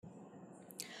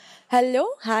Hello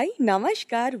hi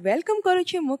नमस्कार welcome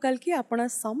करुच्ची मु कल की आपण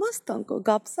समस्त को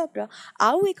गपसप्र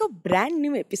आउ एक ब्रांड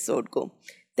न्यू एपिसोड को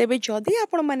तेबे जदि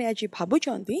आपण माने आज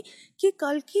भाबुचंती कि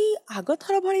कल की आग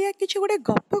थर भलिया किछि गोटे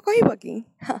गप कहब कि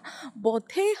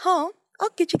बोधे हाँ और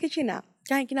किछि किछि ना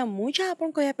कहीं मु जहाँ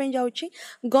आपन कहया पे जाउची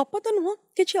गप तो नुह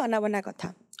किछि अनाबना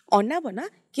कथा अनाबना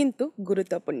किंतु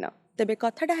गुरुत्वपूर्ण तेबे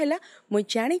कथाटा है मु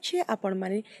जानी आपण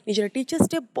मैंने निजर टीचर्स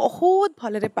डे बहुत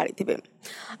भलरे पाड़ी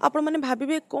आपण मैंने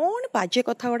भावे कौन बाजे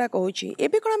कथा गुड़ा कहूँ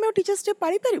एवं कौन आम टीचर्स डे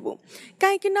पाड़ी पारू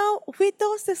कहीं हुए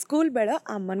तो से स्कूल बेल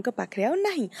आम मान पाखे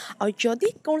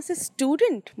आदि कौन से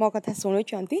स्टूडेंट मो कथा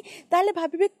शुणुंट ताले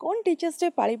भावे कौन टीचर्स डे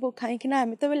पाड़ू कहीं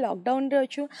आम तो लॉकडाउन रे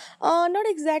अच्छु नॉट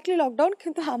एक्जाक्टली लॉकडाउन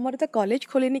किंतु आमर तो कॉलेज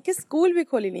खोलिनी कि स्कूल भी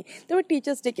खोलिनी तेज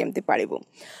टीचर्स डे केमती पाड़ू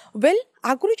वेल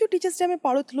आगुरी जो टीचर्स डे आम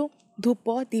पाड़ुलु धूप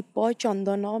दीप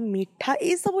चंदन मिठा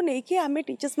ये सब नहीं कि आम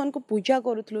टीचर्स मान को पूजा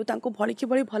करूँ भली कि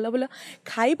भली भल भल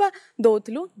खाइबा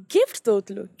दौलु गिफ्ट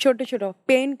दौलु छोट छोट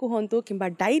पेन कहतु कि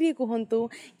डायरी कहतु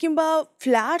कि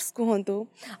फ्लावर्स कहतु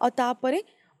आपर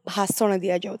भाषण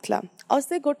दि जाऊला और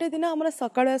से गोटे दिन आम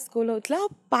सकाल स्कूल होता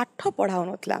पाठ पढ़ाऊ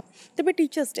नाला तेज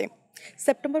टीचर्स डे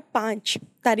सेप्टेम्बर 5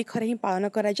 तारीख ही पालन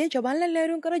कराए जवाहरलाल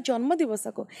नेहरू जन्म दिवस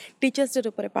को टीचर्स डे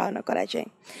रूप में पालन कराए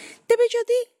तेज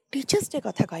जदि टीचर्स डे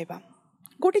कथा कहबा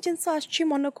गोटे जिनस आछी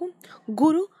मन को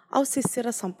गुरु आउ शिष्यर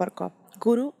संपर्क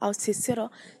गुरु आउ शिष्यर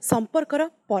संपर्कर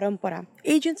परंपरा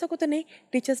ये जिनस को तो नहीं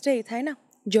टीचर्स डे होता है ना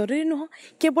जरूरी नुह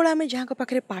केवल आम जहाँ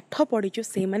पाखे पाठ पढ़ीचु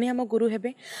से माने आम गुरु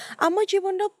हेबे आम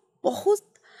जीवन बहुत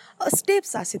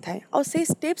स्टेप्स आसी थाए और से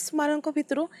स्टेप्स मान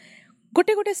भितर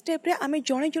गोटे गोटे स्टेप रे आमे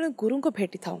जड़े जड़े गुरु को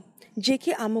भेटी था जे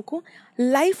कि आमको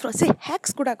लाइफ से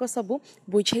हैक्स गुड़ाक सब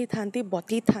बुझे था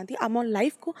बतई था आम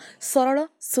लाइफ को सरल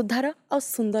सुधार और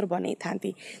सुंदर बनई था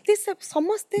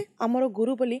समस्ते आमर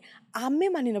गुरु बोली आमे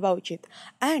मानि नबा उचित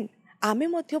एंड आमे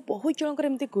मध्य बहुत जनकर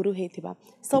एमती गुरु होता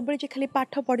सब खाली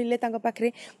पाठ पढ़ले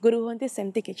पाखे गुरु हमें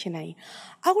सेमती किसी ना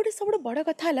आ गोटे सब बड़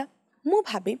कथा है मु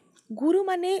भावे गुरु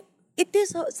माने एते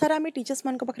सारा आम टीचर्स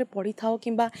मान पाखे पढ़ी था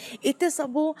कि एते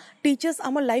सब टीचर्स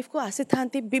आम लाइफ को आसी था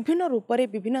विभिन्न रूप से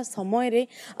विभिन्न समय रे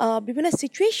विभिन्न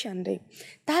सिचुएशन रे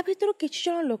ता भीतर किछि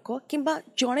जन लोक कि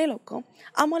जड़े लोक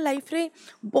आम लाइफ रे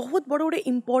बहुत बड़ गोटे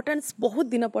इम्पोर्टेंस बहुत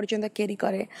दिन पर्यंत कैरी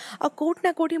करे आ कोट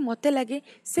ना कोठी मते लगे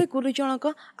से गुरुजनक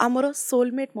आमर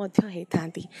सोलमेट होता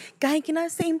कहीं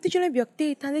से एमती जड़े व्यक्ति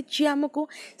होता जी आमको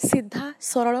सीधा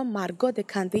सरल मार्ग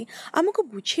देखाती आमको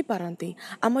बुझी पारती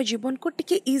आम जीवन को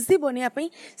टिके इजी बनवाई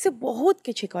से बहुत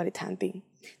किछि करिथांती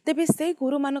तेबे से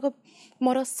गुरु मानक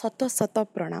मोर शत शत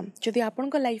प्रणाम जदि आपण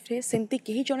लाइफ रे सेमती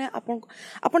कहीं जड़े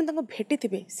आपण भेटी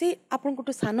थे से आपण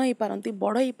को सान हो पारती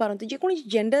बड़ हो पारती जेकोसी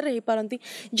जेंडर हो पारती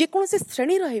जेकोसी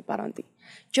श्रेणी हो पारती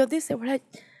जदि से भाया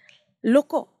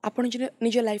लोक आपण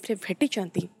निज लाइफ रे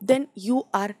भेटी then you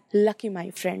are lucky my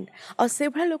friend और से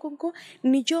भाया लोक को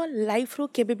निज लाइफ रो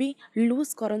केबे भी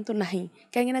लूज करंतु नहीं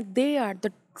कहीं they are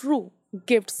the true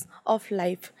gifts of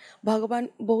life भगवान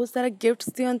बहुत सारा गिफ्ट्स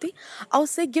दियंती आउ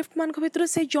से गिफ्ट मान भीतर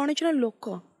से जड़े जड़े लोक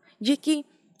जे कि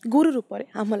गुरु रूप में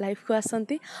आम लाइफ को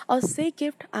आसती और से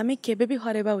गिफ्ट आम केबे भी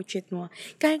हरवा उचित नुह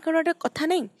कहीं गोटे कथा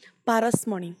नहीं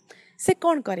पारसमणि से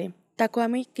कौन करे ताको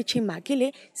आम किछि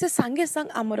मागिले से सांगे संग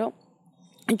आमर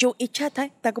जो इच्छा थाए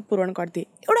ताको पूरण कर दिए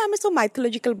एवढा आम सब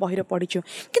माइथोलॉजिकल बहिर पढ़ीचु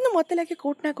किंतु मत लगे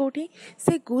कोट ना कोठी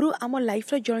से गुरु आम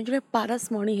लाइफ जड़े जड़े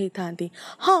पारसमणि होता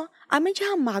हाँ आम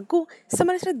जहाँ मागु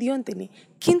से दियंतिनी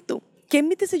किंतु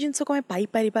केमिति से जिनस को पाई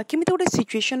परिबा केमिति गोटे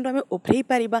सिचुएशन रो उभरई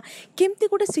परिबा केमिति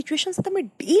गोटे सिचुएशन से हमें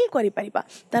डील करि परिबा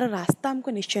तार रास्ता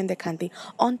हमको निश्चय देखांती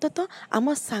अंततः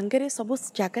आम सांगे सब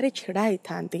जगार छेड़ा ही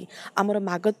थांती आमर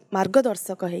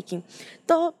मार्गदर्शक है कि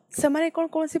तो से माने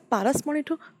कौन से पारसमणि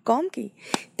ठू कम कि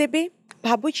तेबे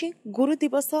भाबुची गुरु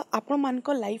दिवस आपण मान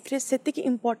लाइफ रे सेतिक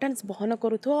इम्पोर्टेंस बहन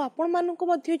करूथो आपण मानक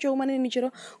मध्य जो माने निजर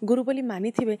गुरु बोली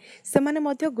मानी थिबे से माने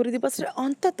मध्य गुरु दिवस रे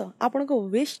अंतत आपण को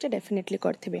विश डेफिनेटली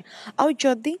करथिबे आ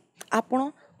जदि आपण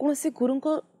कोनसे गुरु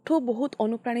को ठू बहुत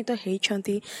अनुप्राणित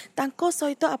होती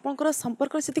सहित आपणकर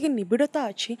संपर्क से निबिड़ता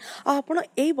अच्छी आपण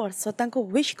ए वर्ष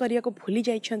विश करने को भूली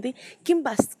जाइछंती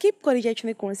किंबा स्किप करि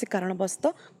जाइछंती कौन से कारणवश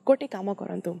गोटे काम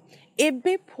करंतु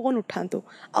एबे फोन उठांतु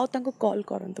आ तांको कॉल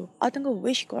करंतु आ तांको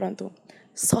विश करंतु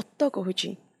सत्य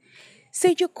कहूची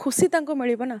से जो खुशी तांको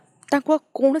मिलिबो ना तांको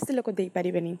कौन से लोक दे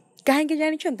पारिबेनी कहीं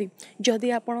जानी जदि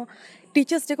आपण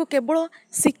टीचर्स डे को केवल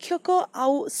शिक्षक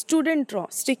आउ स्टूडेंट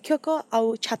शिक्षक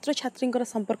आउ छात्र छात्री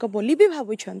संपर्क बोली भी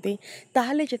भावुंट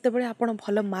ताहले जितेबाला आपण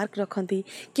भल मार्क रखती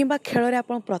कि खेल में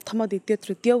आप प्रथम द्वितीय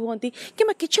तृतीय हुंती कि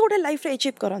किसी गोटे लाइफ रे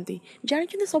अचीव करती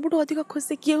जानी सबुठ अधिक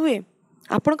खुशी किए हुए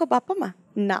आपण बापा माँ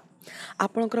ना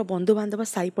आपणकर बंधु बांधव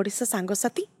साई पड़ोसी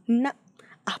सांगसाथी ना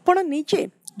आपण निजे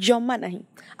जमा नहीं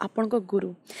आपणको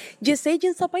गुरु जे से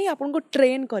जिनस आपन को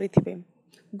ट्रेन करेंगे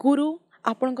गुरु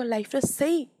आपण लाइफ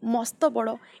से मस्त बड़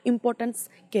इम्पोर्टेंस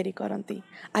कैरी करती।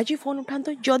 आज फोन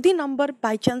उठातु जदि नंबर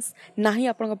बाय चांस ना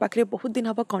आपण पाखे बहुत दिन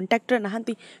हम कंटाक्ट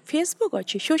नहांती फेसबुक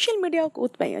अच्छी सोशल मीडिया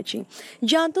कौपाई अच्छी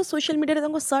जातु सोशल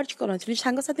मीडिया सर्च करूँ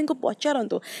सांगसाथी को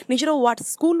पचारतु निजर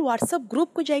स्कूल व्हाट्सएप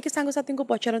ग्रुप को जाकि सांगसाथी को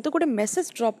पचारतु गोटे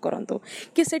मेसेज ड्रॉप करूँ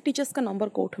कि से टीचर्स का नंबर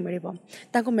कौटू मिल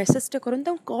मेसेजटे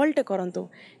करूँ कॉलटे करूँ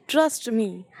ट्रस्ट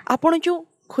मी आपण जो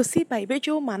खुशी पाइबे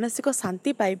जो मानसिक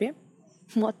शांति पाइबे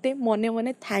मते मने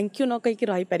मने थैंक यू न कहीकि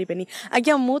रही पारे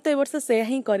आज्ञा मु तो वर्ष से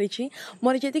ही करी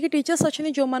मोर जी टीचर्स अच्छा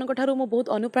जो मान मु बहुत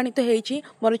अनुप्राणित होती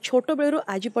मोर छोट बेलू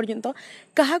आज पर्यंत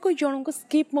क्या जन को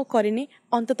स्कीप मु करनी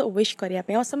अंतत विश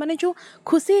करने और से जो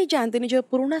खुशी हो जाती जो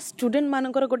पुराना स्टूडेंट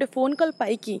मानकर गोटे फोन कॉल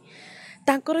पाई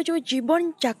तांकर जो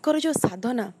जीवन जाकर जो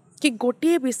साधना कि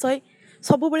गोटे विषय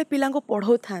सब बेले पिला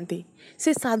पढ़ाऊ था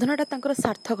से साधनाटा तांकर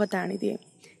सार्थकता आनी दिए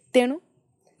तेणु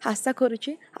आशा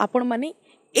करुच्ची आपण माने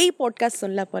यही पॉडकास्ट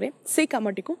सुनला परे से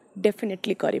कामटी को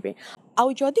डेफिनेटली करेंगे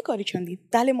आउ जदि करिसेंती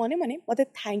ताले मने मने मते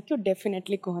थैंक यू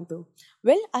डेफिनेटली कहतु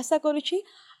वेल आशा करुच्ची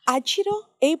आजिर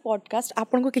यही पॉडकास्ट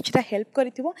आपन को किछटा हेल्प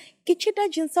करिथिबो किछटा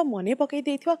जिंस मने पकई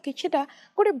देथिबो किछटा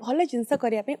गोटे भल जिंस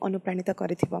करिया पे अनुप्राणित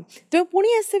करिथिबो तो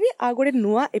पुणी आसीबी आ गोटे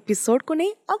नुआ एपिसोड को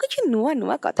नहीं आ किछ नुआ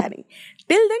नुआ कथा नहीं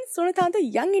टिल देन सुनता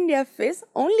young India face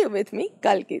only with me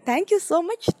कल की thank you so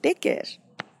much take care.